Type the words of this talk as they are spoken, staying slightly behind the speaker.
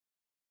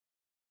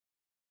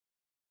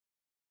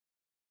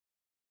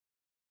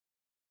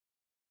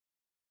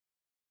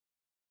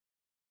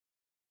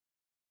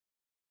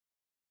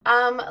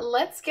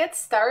Let's get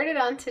started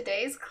on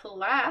today's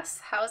class.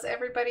 How's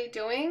everybody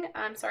doing?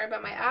 I'm sorry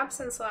about my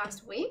absence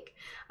last week.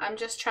 I'm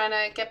just trying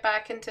to get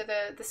back into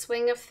the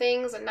swing of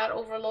things and not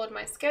overload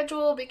my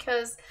schedule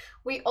because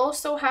we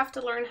also have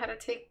to learn how to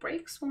take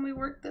breaks when we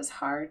work this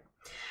hard.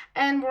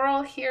 And we're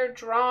all here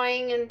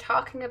drawing and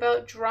talking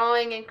about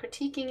drawing and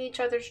critiquing each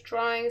other's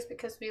drawings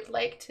because we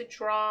like to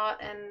draw.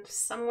 And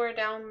somewhere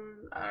down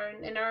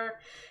in our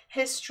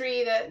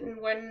history, that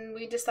when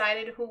we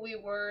decided who we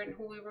were and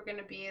who we were going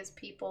to be as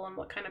people and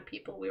what kind of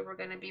people we were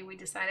going to be, we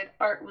decided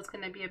art was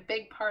going to be a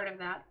big part of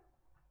that.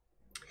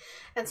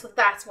 And so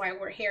that's why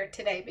we're here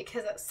today,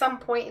 because at some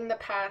point in the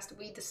past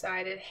we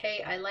decided,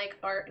 hey, I like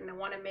art and I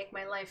want to make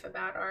my life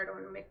about art. I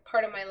want to make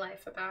part of my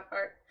life about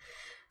art.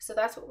 So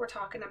that's what we're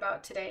talking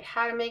about today.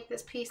 How to make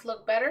this piece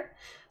look better,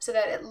 so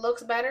that it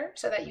looks better,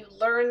 so that you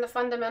learn the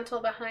fundamental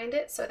behind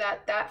it, so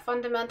that that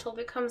fundamental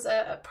becomes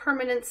a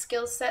permanent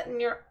skill set in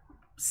your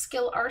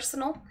skill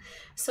arsenal,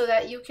 so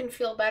that you can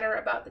feel better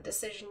about the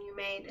decision you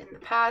made in the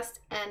past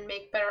and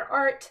make better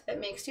art that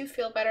makes you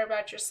feel better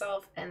about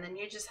yourself. And then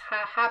you just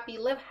happy,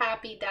 live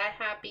happy, die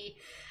happy,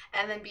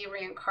 and then be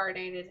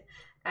reincarnated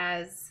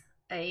as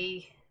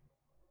a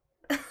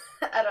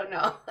I don't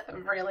know,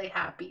 I'm really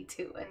happy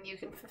too. And you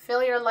can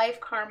fulfill your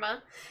life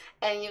karma,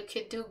 and you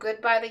could do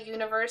good by the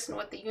universe and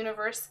what the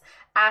universe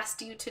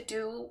asked you to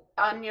do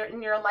in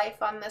your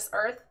life on this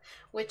earth,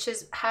 which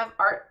is have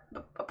art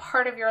a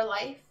part of your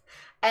life.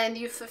 And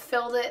you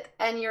fulfilled it,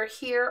 and you're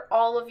here.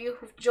 All of you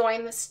who've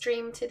joined the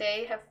stream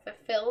today have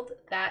fulfilled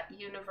that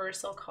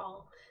universal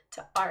call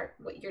to art.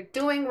 What you're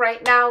doing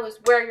right now is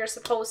where you're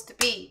supposed to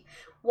be.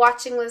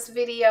 Watching this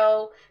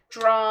video,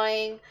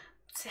 drawing,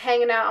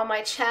 hanging out on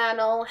my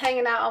channel,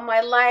 hanging out on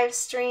my live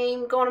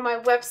stream, going to my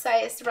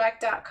website,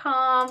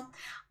 Istebrak.com.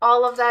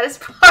 All of that is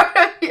part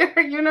of your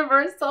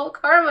universal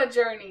karma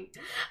journey,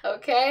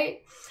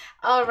 okay?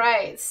 All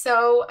right,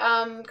 so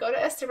go to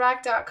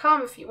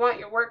Istebrak.com if you want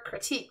your work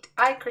critiqued.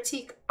 I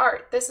critique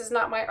art. This is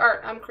not my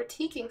art. I'm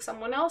critiquing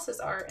someone else's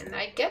art, and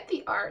I get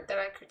the art that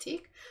I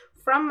critique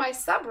from my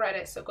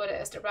subreddit. So go to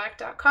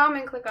Istebrak.com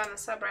and click on the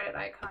subreddit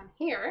icon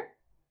here.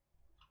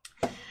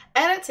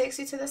 And it takes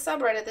you to the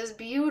subreddit, this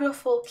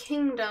beautiful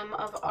kingdom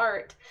of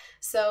art.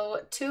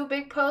 So 2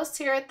 big posts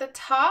here at the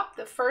top.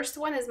 The first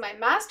one is my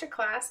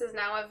masterclass is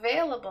now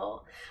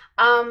available.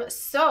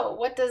 So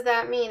what does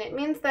that mean? It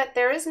means that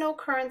there is no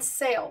current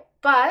sale,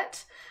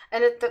 but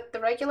the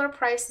regular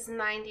price is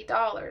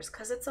 $90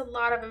 because it's a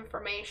lot of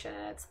information.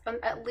 It's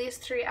at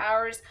least 3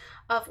 hours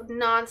of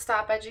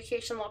nonstop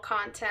educational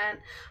content,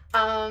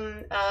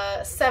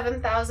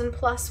 7,000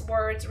 plus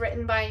words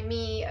written by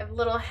me, a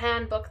little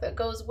handbook that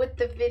goes with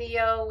the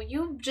video.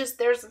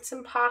 It's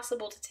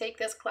impossible to take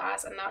this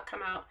class and not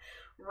come out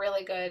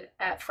really good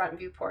at front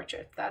view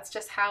portraits. That's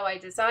just how I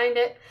designed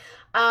it.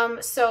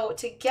 So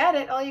to get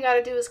it, all you got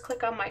to do is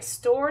click on my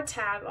store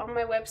tab on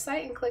my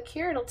website and click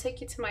here. It'll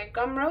take you to my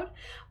Gumroad.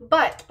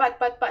 But,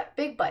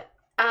 big but.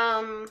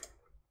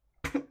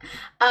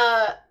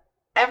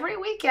 Every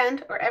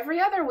weekend or every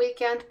other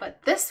weekend,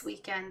 but this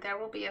weekend, there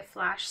will be a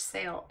flash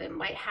sale. It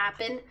might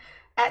happen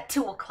at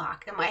 2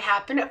 o'clock. It might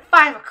happen at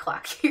 5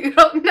 o'clock. You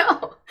don't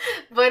know.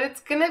 But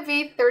it's going to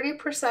be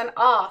 30%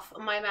 off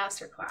my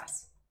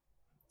masterclass.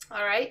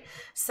 All right,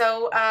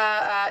 so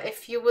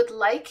if you would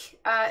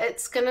like,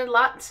 it's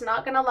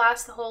not gonna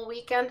last the whole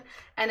weekend,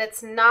 and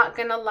it's not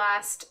gonna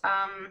last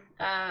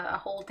a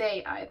whole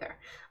day either.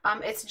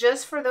 It's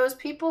just for those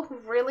people who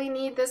really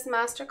need this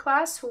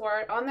masterclass, who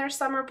are on their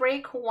summer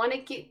break, who want to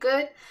get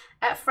good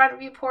at front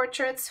view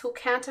portraits, who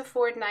can't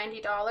afford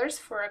 $90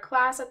 for a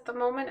class at the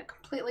moment. I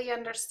completely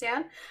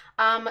understand.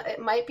 It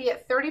might be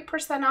at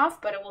 30%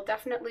 off, but it will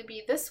definitely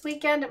be this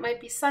weekend. It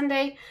might be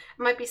Sunday. It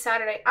might be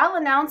Saturday. I'll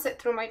announce it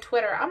through my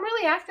Twitter. I'm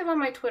really active on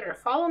my Twitter.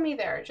 Follow me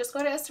there. Just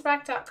go to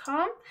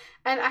Istebrak.com,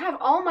 and I have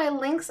all my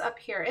links up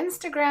here.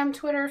 Instagram,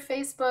 Twitter,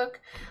 Facebook,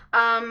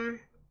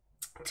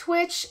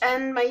 Twitch,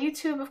 and my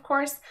YouTube, of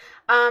course,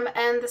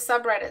 and the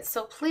subreddit.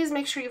 So please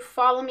make sure you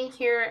follow me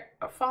here,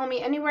 or follow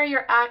me anywhere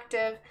you're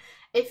active.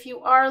 If you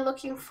are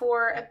looking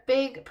for a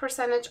big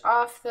percentage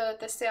off the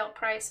sale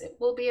price, it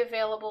will be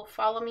available.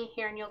 Follow me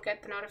here and you'll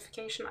get the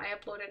notification. I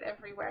upload it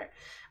everywhere.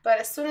 But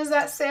as soon as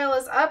that sale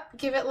is up,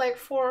 give it like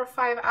 4 or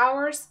 5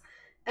 hours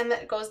and then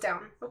it goes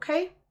down,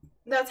 okay?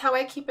 That's how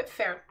I keep it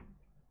fair.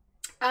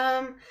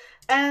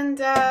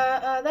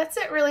 That's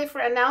it really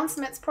for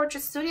announcements.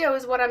 Portrait Studio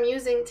is what I'm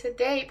using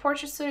today.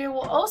 Portrait Studio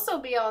will also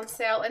be on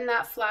sale in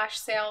that flash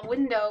sale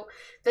window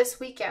this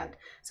weekend.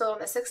 So on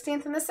the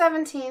 16th and the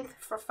 17th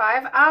for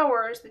 5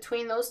 hours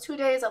between those 2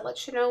 days, I'll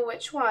let you know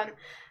which one.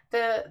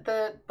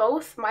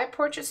 Both my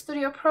Portrait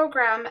Studio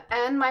program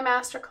and my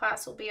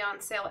masterclass will be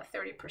on sale at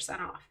 30%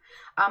 off.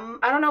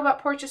 I don't know about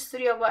Portrait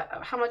Studio,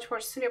 how much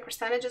Portrait Studio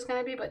percentage is going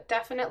to be, but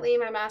definitely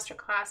my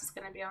masterclass is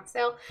going to be on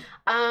sale.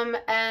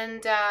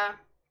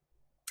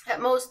 At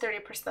most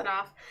 30%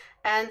 off.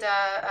 And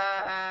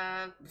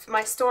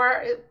my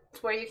store,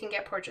 where you can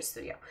get Portrait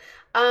Studio.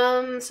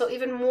 So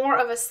even more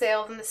of a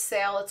sale than the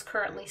sale it's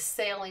currently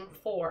sailing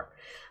for.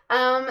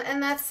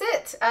 And that's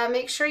it.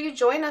 Make sure you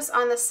join us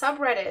on the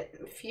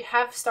subreddit. If you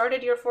have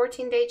started your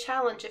 14-day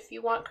challenge, if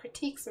you want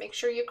critiques, make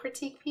sure you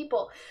critique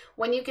people.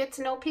 When you get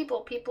to know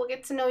people, people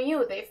get to know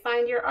you. They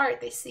find your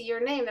art. They see your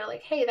name. They're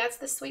like, hey, that's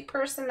the sweet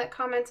person that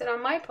commented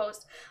on my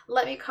post.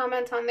 Let me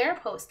comment on their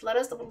post. Let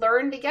us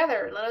learn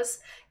together. Let us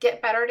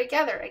get better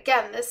together.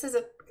 Again, this is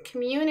a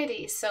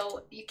community,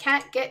 so you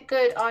can't get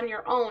good on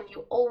your own.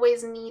 You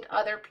always need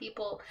other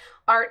people.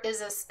 Art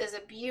is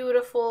a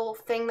beautiful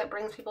thing that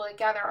brings people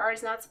together. Art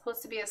is not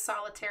supposed to be a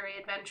solitary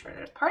adventure.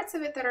 There's parts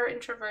of it that are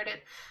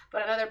introverted,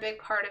 but another big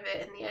part of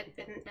it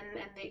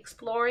in the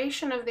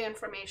exploration of the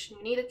information,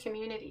 you need a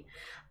community.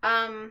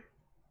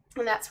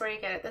 And that's where you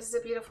get it. This is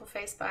a beautiful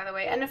face, by the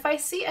way. And if I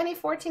see any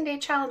 14-day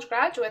challenge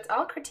graduates,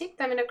 I'll critique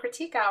them in a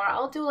critique hour.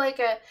 I'll do like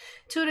a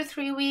 2 to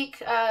 3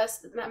 week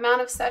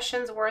amount of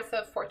sessions worth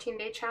of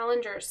 14-day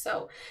challengers.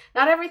 So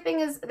not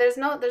everything is, there's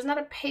not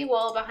a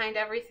paywall behind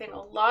everything.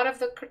 A lot of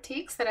the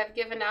critiques that I've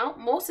given out,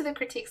 most of the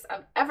critiques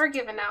I've ever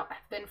given out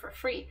have been for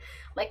free.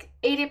 Like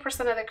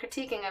 80% of the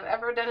critiquing I've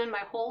ever done in my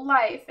whole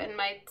life and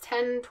my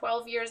 10,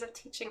 12 years of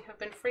teaching have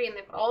been free, and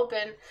they've all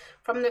been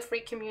from the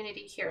free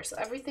community here. So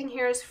everything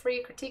here is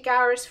free. Critique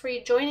hour is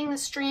free. Joining the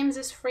streams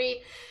is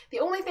free. The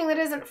only thing that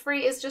isn't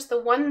free is just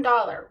the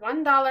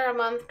 $1 a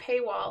month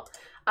paywall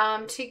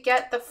to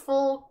get the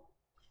full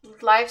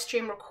live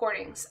stream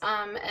recordings,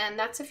 and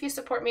that's if you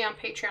support me on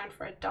Patreon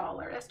for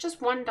 $1. That's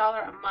just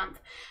 $1 a month,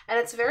 and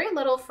it's very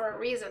little for a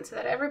reason, so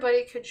that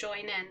everybody could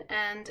join in.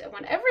 And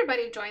when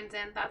everybody joins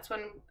in, that's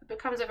when it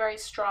becomes a very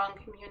strong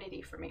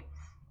community for me.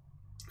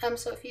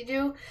 So if you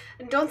do,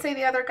 and don't say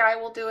the other guy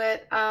will do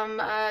it.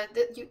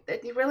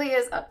 It really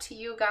is up to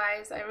you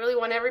guys. I really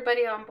want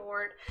everybody on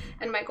board,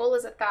 and my goal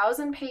is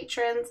 1,000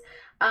 patrons.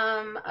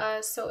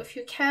 So if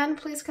you can,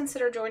 please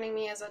consider joining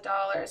me as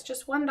 $1. It's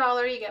just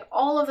 $1. You get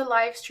all of the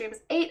live streams,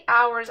 8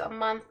 hours a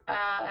month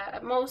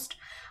at most,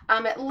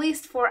 at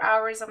least 4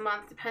 hours a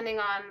month, depending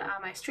on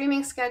my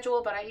streaming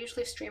schedule. But I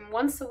usually stream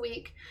once a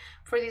week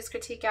for these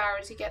critique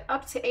hours. You get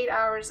up to 8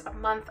 hours a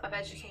month of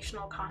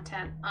educational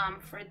content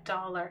for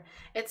 $1.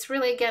 It's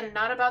really, again,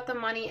 not about the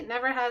money. It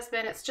never has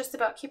been. It's just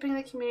about keeping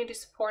the community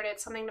supported,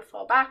 something to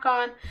fall back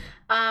on,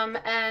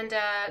 and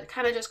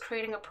kind of just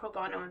creating a pro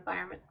bono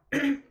environment.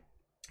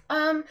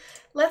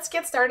 Let's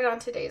get started on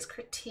today's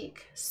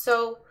critique.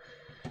 So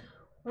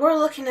we're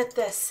looking at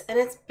this, and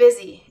it's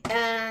busy,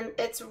 and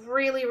it's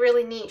really,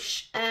 really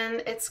niche,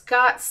 and it's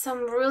got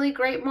some really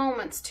great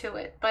moments to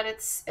it, but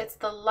it's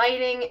the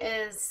lighting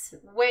is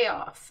way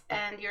off,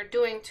 and you're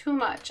doing too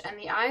much, and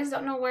the eyes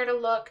don't know where to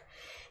look,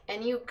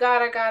 and you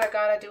gotta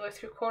do a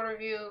 3/4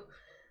 view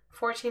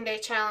 14-day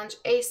challenge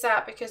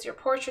ASAP, because your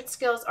portrait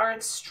skills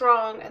aren't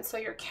strong, and so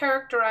you're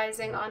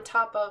characterizing on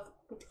top of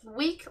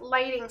weak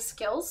lighting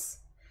skills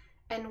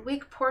and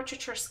weak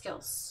portraiture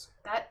skills.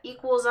 That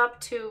equals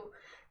up to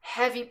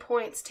heavy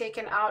points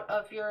taken out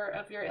of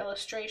your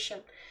illustration.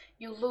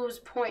 You lose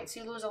points.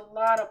 You lose a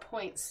lot of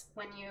points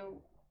when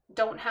you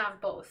don't have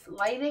both.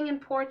 Lighting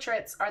and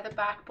portraits are the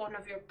backbone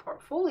of your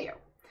portfolio.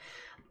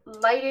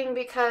 Lighting,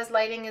 because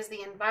lighting is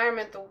the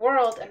environment, the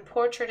world, and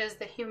portrait is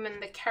the human,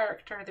 the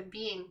character, the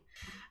being.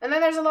 And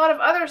then there's a lot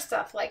of other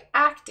stuff like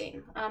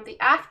acting. The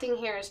acting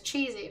here is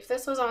cheesy. If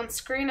this was on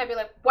screen, I'd be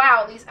like,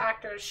 wow, these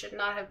actors should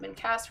not have been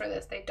cast for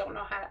this. They don't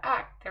know how to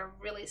act. They're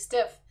really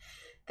stiff.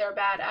 They're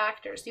bad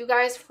actors. You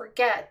guys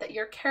forget that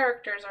your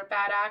characters are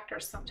bad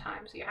actors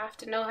sometimes. You have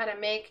to know how to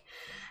make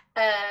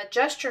a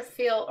gesture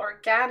feel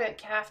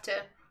organic. You have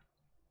to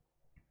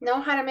know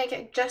how to make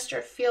a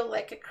gesture feel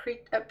like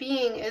a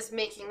being is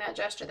making that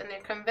gesture. Then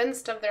they're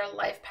convinced of their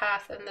life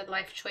path and the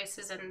life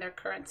choices in their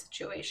current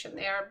situation.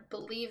 They are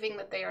believing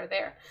that they are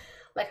there,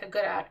 like a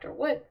good actor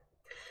would.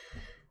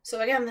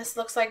 So again, this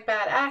looks like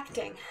bad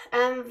acting.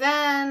 And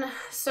then,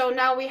 so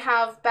now we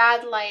have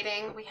bad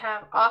lighting, we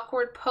have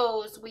awkward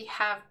pose, we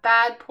have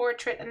bad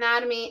portrait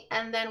anatomy,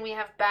 and then we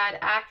have bad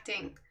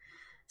acting.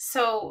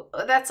 So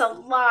that's a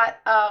lot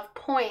of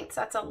points.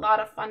 That's a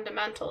lot of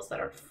fundamentals that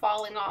are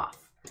falling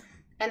off.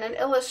 And an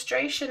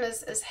illustration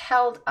is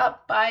held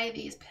up by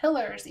these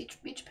pillars.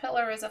 Each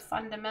pillar is a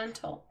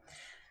fundamental.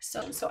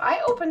 So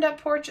I opened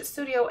up Portrait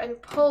Studio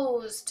and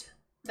posed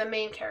the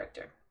main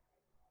character.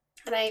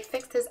 And I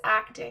fixed his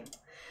acting.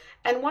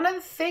 And one of the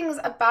things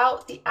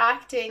about the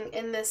acting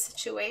in this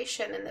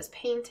situation, in this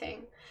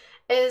painting,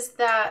 is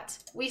that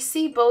we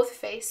see both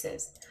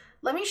faces.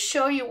 Let me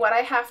show you what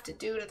I have to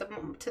do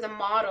to the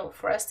model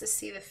for us to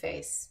see the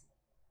face.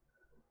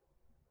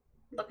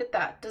 Look at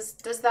that.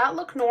 Does that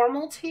look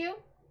normal to you?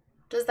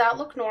 Does that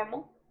look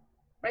normal?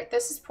 Right,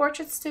 this is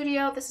Portrait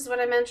Studio. This is what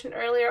I mentioned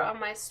earlier on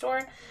my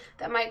store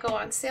that might go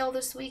on sale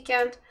this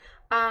weekend.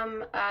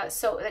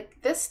 So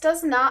this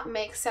does not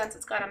make sense.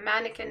 It's got a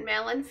mannequin,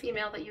 male and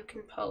female, that you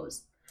can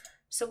pose.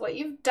 So what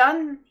you've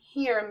done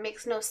here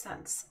makes no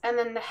sense. And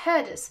then the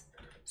head is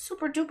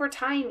super duper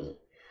tiny.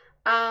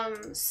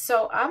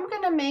 So I'm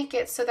gonna make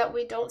it so that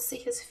we don't see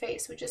his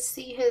face. We just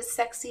see his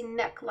sexy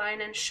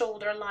neckline and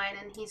shoulder line,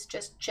 and he's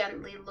just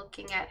gently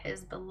looking at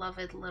his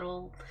beloved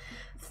little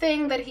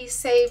thing that he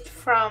saved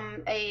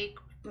from a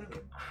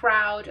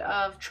crowd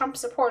of Trump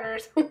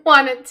supporters who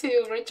wanted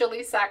to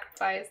ritually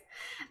sacrifice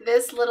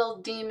this little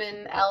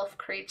demon elf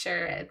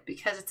creature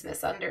because it's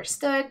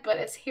misunderstood, but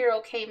its hero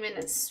came in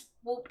and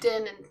swooped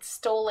in and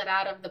stole it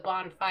out of the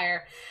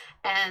bonfire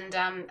and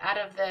out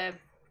of the,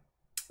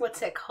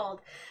 what's it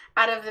called?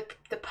 Out of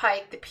the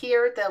pike, the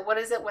pier, the, what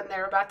is it when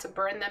they're about to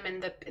burn them in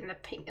the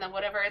pink, you know,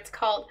 whatever it's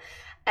called,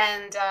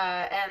 and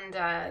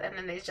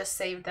then they just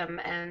saved them,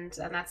 and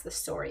that's the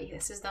story.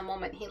 This is the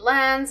moment he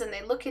lands, and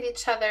they look at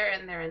each other,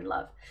 and they're in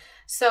love.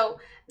 So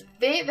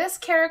this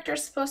character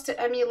is supposed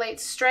to emulate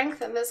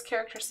strength, and this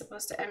character is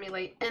supposed to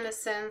emulate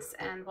innocence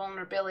and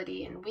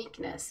vulnerability and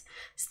weakness.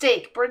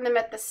 Stake, burn them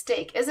at the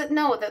stake. Is it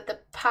no? The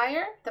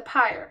pyre? The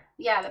pyre.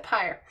 Yeah, the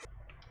pyre.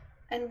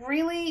 And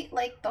really,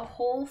 like, the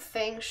whole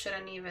thing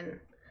shouldn't even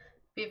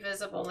be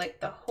visible. Like,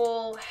 the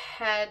whole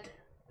head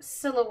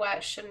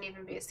silhouette shouldn't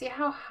even be. See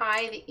how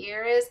high the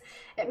ear is?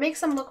 It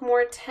makes him look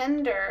more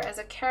tender as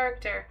a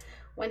character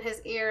when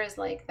his ear is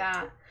like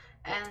that.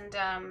 And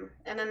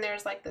then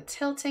there's, like, the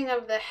tilting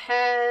of the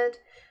head.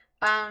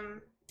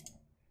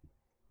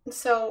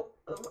 So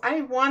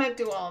I want to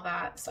do all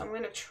that. So I'm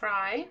going to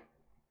try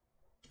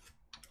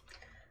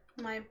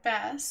my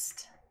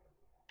best.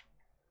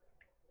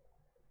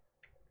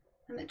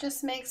 And it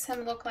just makes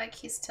him look like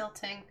he's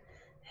tilting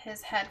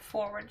his head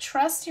forward.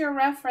 Trust your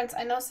reference.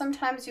 I know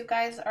sometimes you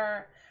guys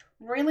are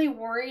really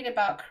worried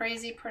about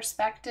crazy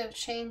perspective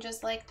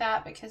changes like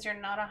that because you're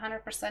not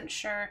 100%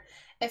 sure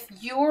if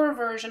your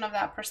version of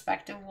that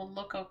perspective will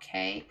look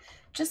okay.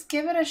 Just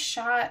give it a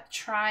shot.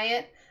 Try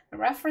it. The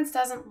reference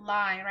doesn't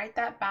lie. Write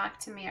that back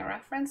to me. A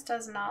reference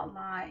does not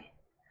lie.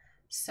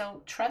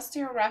 So trust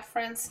your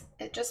reference.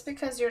 Just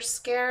because you're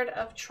scared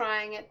of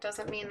trying it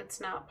doesn't mean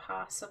it's not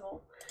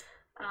possible.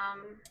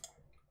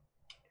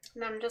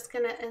 And I'm just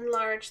going to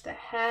enlarge the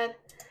head.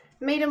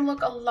 Made him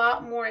look a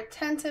lot more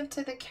attentive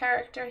to the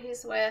character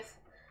he's with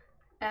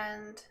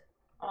and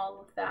all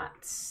of that.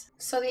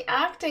 So the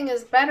acting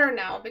is better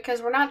now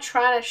because we're not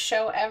trying to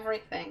show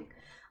everything.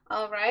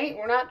 All right,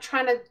 we're not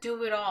trying to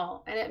do it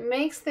all. And it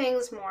makes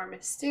things more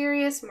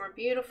mysterious, more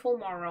beautiful,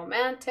 more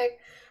romantic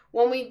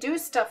when we do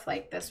stuff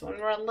like this, when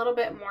we're a little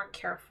bit more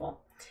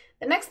careful.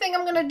 The next thing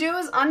I'm going to do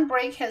is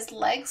unbreak his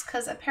legs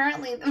because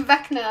apparently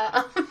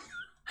Vecna...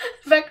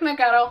 Vecna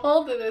got a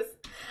hold of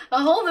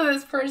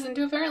this person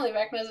too. Apparently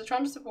Vecna is a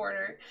Trump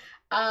supporter.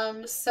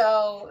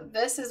 So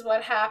this is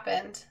what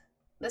happened.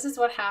 This is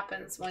what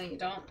happens when you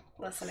don't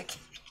listen to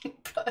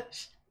Kate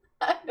Bush.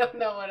 I don't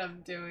know what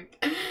I'm doing.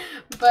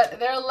 But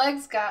their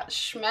legs got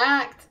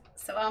schmacked.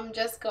 So I'm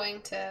just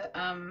going to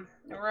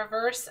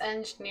reverse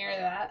engineer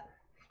that.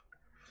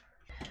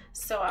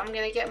 So I'm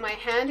going to get my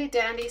handy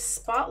dandy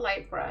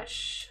spotlight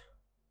brush.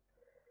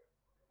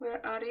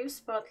 Where are you,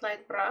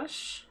 spotlight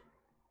brush?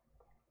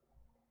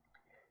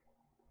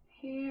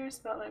 Here,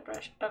 spotlight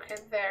brush. Okay,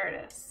 there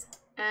it is.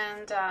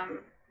 And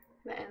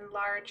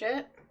enlarge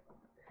it.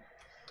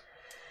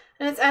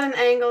 And it's at an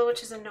angle,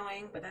 which is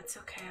annoying, but that's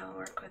okay. I'll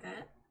work with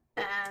it.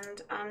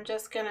 And I'm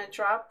just going to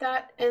drop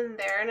that in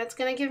there. And it's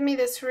going to give me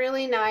this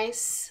really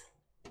nice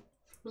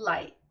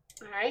light.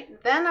 All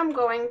right. Then I'm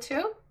going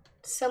to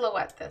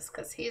silhouette this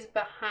because he's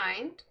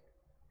behind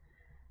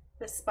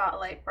the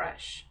spotlight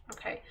brush.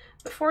 Okay.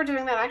 Before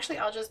doing that, actually,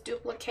 I'll just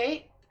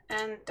duplicate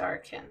and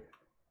darken.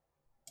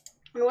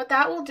 And what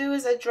that will do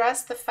is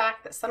address the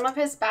fact that some of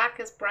his back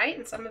is bright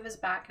and some of his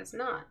back is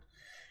not.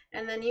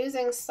 And then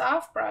using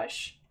soft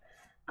brush,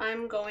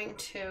 I'm going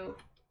to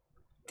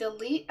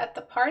delete at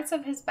the parts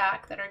of his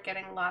back that are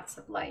getting lots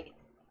of light.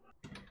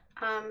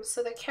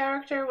 So the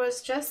character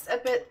was just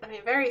a bit,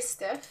 very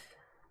stiff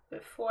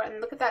before.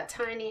 And look at that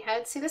tiny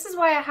head. See, this is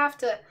why I have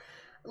to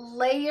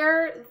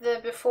layer the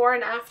before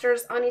and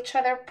afters on each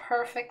other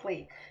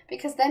perfectly.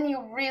 Because then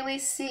you really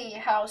see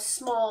how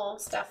small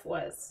stuff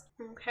was.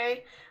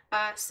 Okay.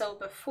 So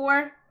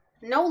before,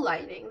 no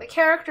lighting. The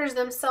characters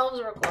themselves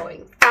were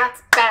glowing.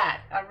 That's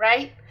bad, all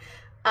right?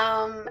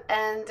 Now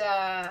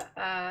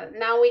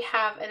we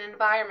have an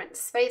environment,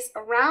 space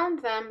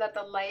around them that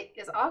the light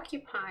is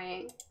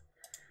occupying.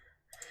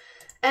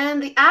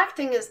 And the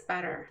acting is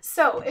better.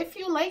 So if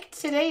you liked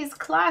today's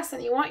class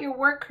and you want your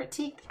work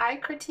critiqued, I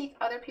critique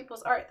other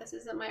people's art. This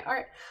isn't my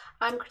art.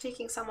 I'm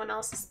critiquing someone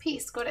else's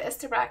piece. Go to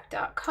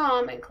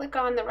istebrak.com and click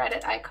on the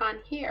Reddit icon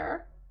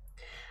here.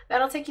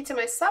 That'll take you to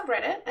my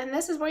subreddit, and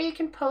this is where you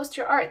can post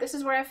your art. This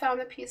is where I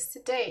found the piece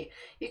today.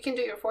 You can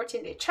do your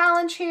 14-day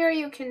challenge here.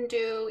 You can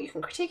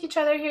critique each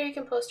other here. You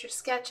can post your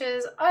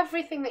sketches,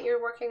 everything that you're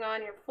working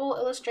on, your full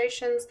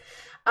illustrations,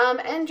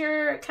 and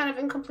your kind of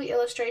incomplete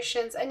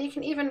illustrations. And you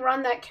can even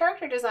run that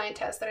character design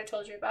test that I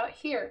told you about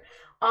here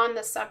on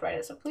the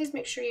subreddit. So please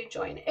make sure you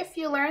join. If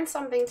you learned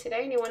something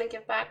today and you want to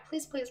give back,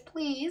 please, please,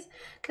 please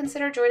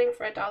consider joining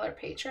for $1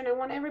 Patreon. I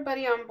want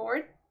everybody on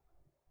board.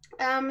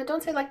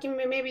 Don't say like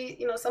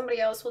maybe somebody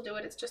else will do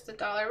it. It's just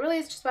 $1. Really,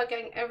 it's just about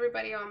getting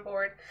everybody on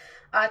board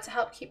to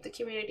help keep the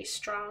community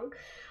strong.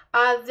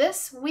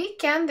 This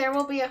weekend there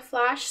will be a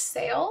flash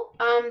sale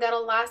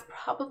that'll last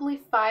probably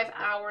 5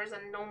 hours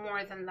and no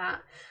more than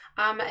that.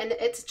 And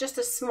it's just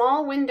a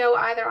small window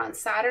either on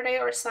Saturday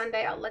or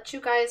Sunday. I'll let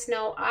you guys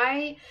know.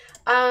 I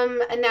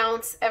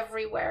announce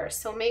everywhere,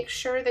 so make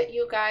sure that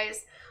you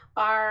guys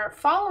are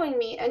following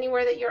me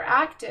anywhere that you're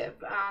active,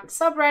 on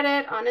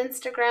subreddit, on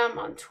Instagram,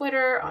 on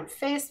Twitter, on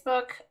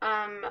Facebook,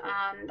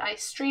 and I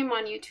stream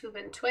on YouTube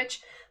and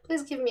Twitch.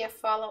 Please give me a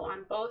follow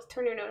on both.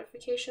 Turn your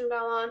notification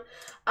bell on.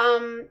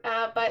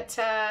 But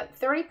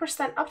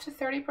 30%, up to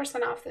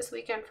 30% off this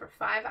weekend for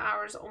 5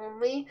 hours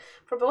only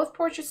for both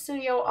Portrait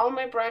Studio, all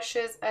my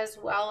brushes, as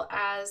well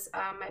as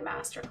my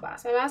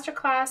masterclass. My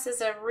masterclass is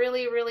a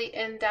really, really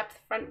in-depth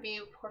front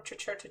view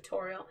portraiture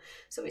tutorial.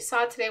 So we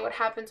saw today what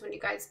happens when you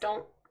guys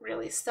don't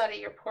really study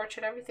your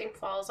portrait. Everything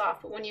falls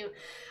off. But when you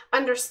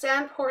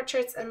understand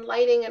portraits and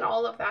lighting and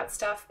all of that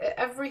stuff,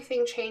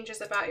 everything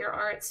changes about your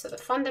art. So the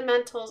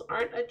fundamentals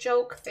aren't a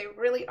joke. They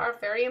really are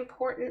very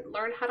important.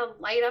 Learn how to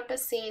light up a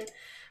scene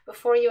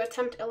before you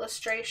attempt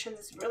illustrations.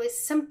 It's really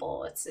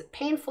simple. It's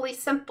painfully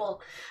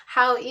simple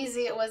how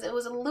easy it was. It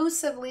was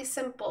elusively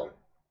simple.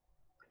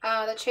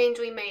 The change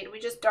we made. We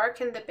just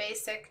darkened the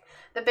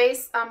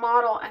base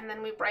model, and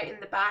then we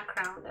brightened the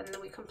background, and then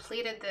we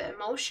completed the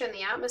emotion,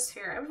 the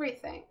atmosphere,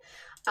 everything.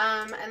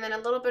 And then a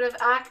little bit of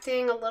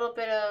acting, a little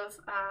bit of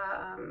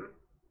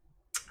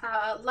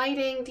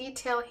lighting,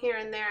 detail here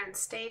and there, and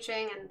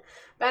staging, and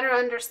better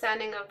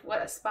understanding of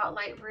what a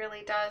spotlight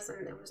really does,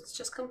 and it was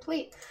just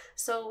complete.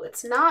 So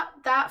it's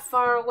not that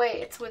far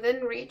away. It's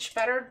within reach.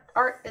 Better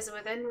art is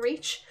within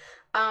reach.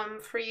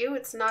 For you,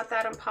 it's not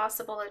that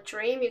impossible a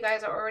dream. You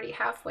guys are already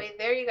halfway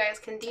there. You guys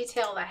can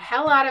detail the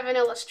hell out of an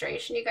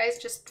illustration. You guys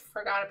just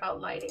forgot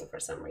about lighting for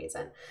some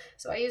reason.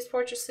 So I used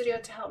Portrait Studio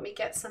to help me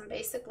get some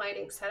basic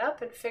lighting set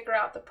up and figure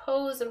out the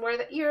pose and where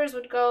the ears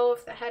would go,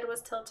 if the head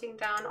was tilting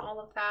down, all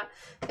of that.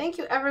 Thank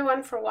you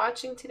everyone for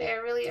watching today. I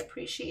really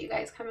appreciate you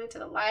guys coming to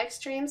the live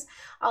streams.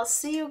 I'll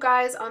see you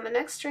guys on the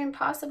next stream,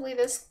 possibly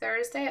this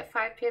Thursday at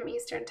 5 p.m.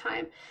 Eastern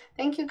time.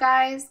 Thank you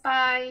guys.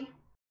 Bye.